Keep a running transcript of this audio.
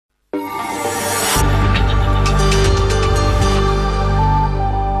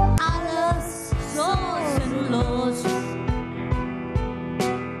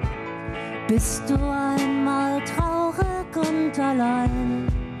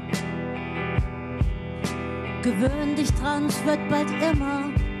Gewöhn dich dran, es wird bald immer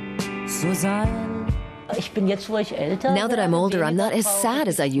so sein. Now that I'm older, I'm not as sad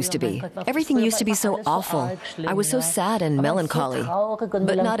as I used to be. Everything used to be so awful. I was so sad and melancholy,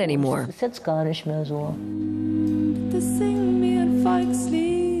 but not anymore. Bitte sing mir ein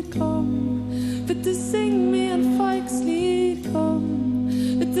Volkslied, komm. Bitte sing mir ein Volkslied, komm.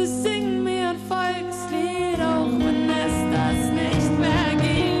 Bitte sing mir ein Volkslied, auch wenn es das nicht mehr gibt.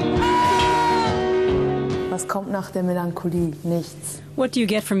 Was kommt nach der Melancholie? Nichts. What do you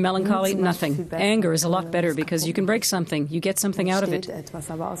get from melancholy? Nothing. Anger is a lot better because you can break something. You get something out of it.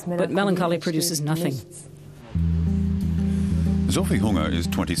 But melancholy produces nothing. Sophie Hunger is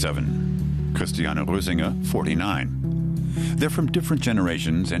 27. Christiane Rösinger, 49. They're from different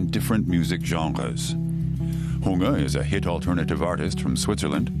generations and different music genres. Hunger is a hit alternative artist from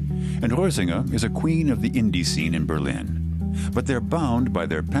Switzerland, and Rösinger is a queen of the indie scene in Berlin. But they're bound by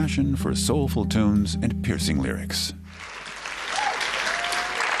their passion for soulful tunes and piercing lyrics.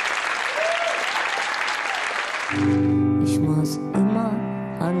 Ich muss immer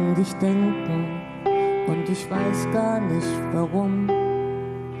an dich denken und ich weiß gar nicht warum.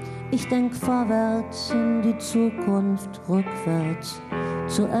 Ich denk vorwärts in die Zukunft, rückwärts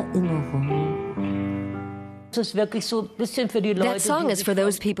zur Erinnerung. That song is for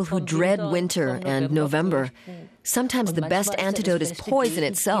those people who dread winter and November. Sometimes the best antidote is poison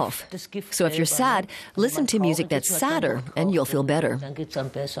itself. So if you're sad, listen to music that's sadder and you'll feel better.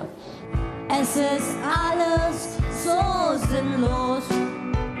 Es ist alles so sinnlos.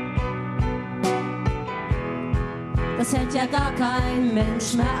 Das hält ja gar kein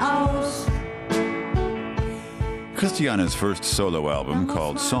Mensch mehr aus. Christiane's first solo album,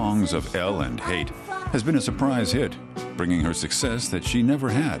 called Songs of Elle and Hate, has been a surprise hit, bringing her success that she never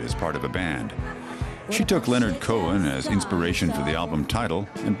had as part of a band. She took Leonard Cohen as inspiration for the album title,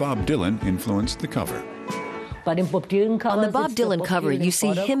 and Bob Dylan influenced the cover. On the Bob Dylan cover, you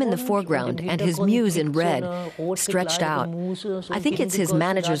see him in the foreground and his muse in red, stretched out. I think it's his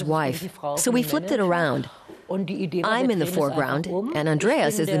manager's wife, so we flipped it around. I'm in the foreground, and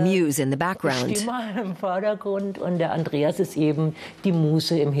Andreas is the muse in the background.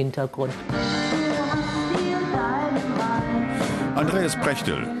 Andreas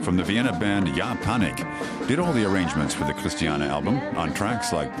Prechtel from the Vienna band Ja Panik did all the arrangements for the Christiane album on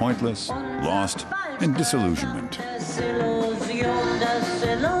tracks like Pointless, Lost, and Disillusionment.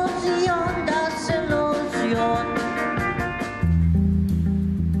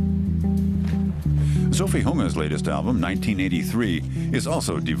 Sophie Hunger's latest album, 1983, is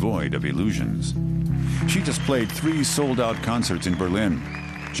also devoid of illusions. She just played 3 sold-out concerts in Berlin.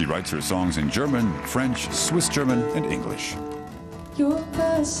 She writes her songs in German, French, Swiss German, and English. Your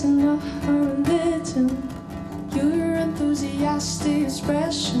personal religion, your enthusiastic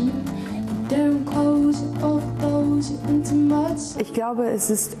expression, daring close of those intimates. Ich glaube, es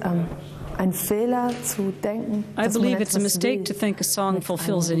ist ein Fehler zu denken, I believe it's a mistake to think a song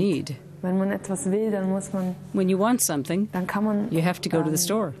fulfills a need. Wenn man etwas will, dann muss man, When you want something, dann kann man you have to go to the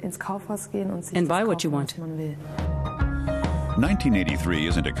store ins Kaufhaus gehen und sich and das buy what you kaufen, want. was man will. 1983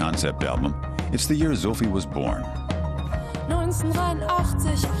 isn't a concept album. It's the year Sophie was born.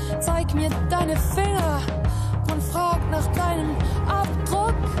 1983, zeig mir deine Finger und frag nach deinem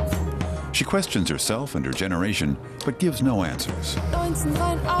Abdruck. She questions herself and her generation, but gives no answers.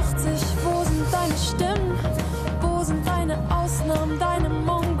 1983, wo sind deine Stimmen? Wo sind deine Ausnahmen, deine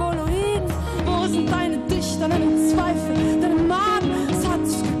Mongoloiden? Wo sind deine Dichter, deine Zweifel, deine Maden? Es hat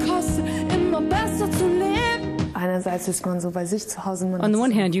es gekostet, immer besser zu leben. Einerseits ist man so bei sich zu Hause. On the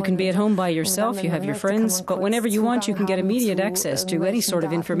one hand, you can be at home by yourself, you have your friends, but whenever you want, you can get immediate access to any sort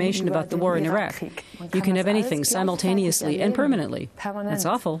of information about the war in Iraq. You can have anything simultaneously and permanently. That's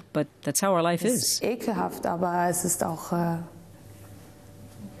awful, but that's how our life is. Es ist ekelhaft, aber es ist auch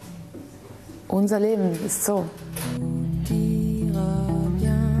unser Leben ist so.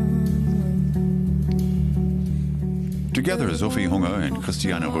 Together, Sophie Hunger and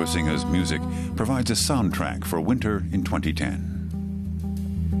Christiane Rösinger's music provides a soundtrack for winter in 2010.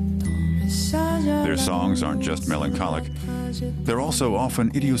 Their songs aren't just melancholic, they're also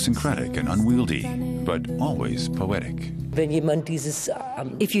often idiosyncratic and unwieldy, but always poetic.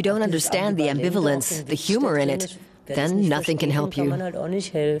 If you don't understand the ambivalence, the humor in it, then nothing can help you.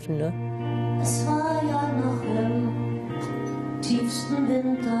 Es war ja noch im tiefsten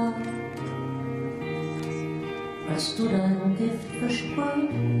Winter, als du dein Gift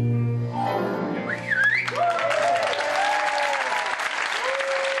versprüht.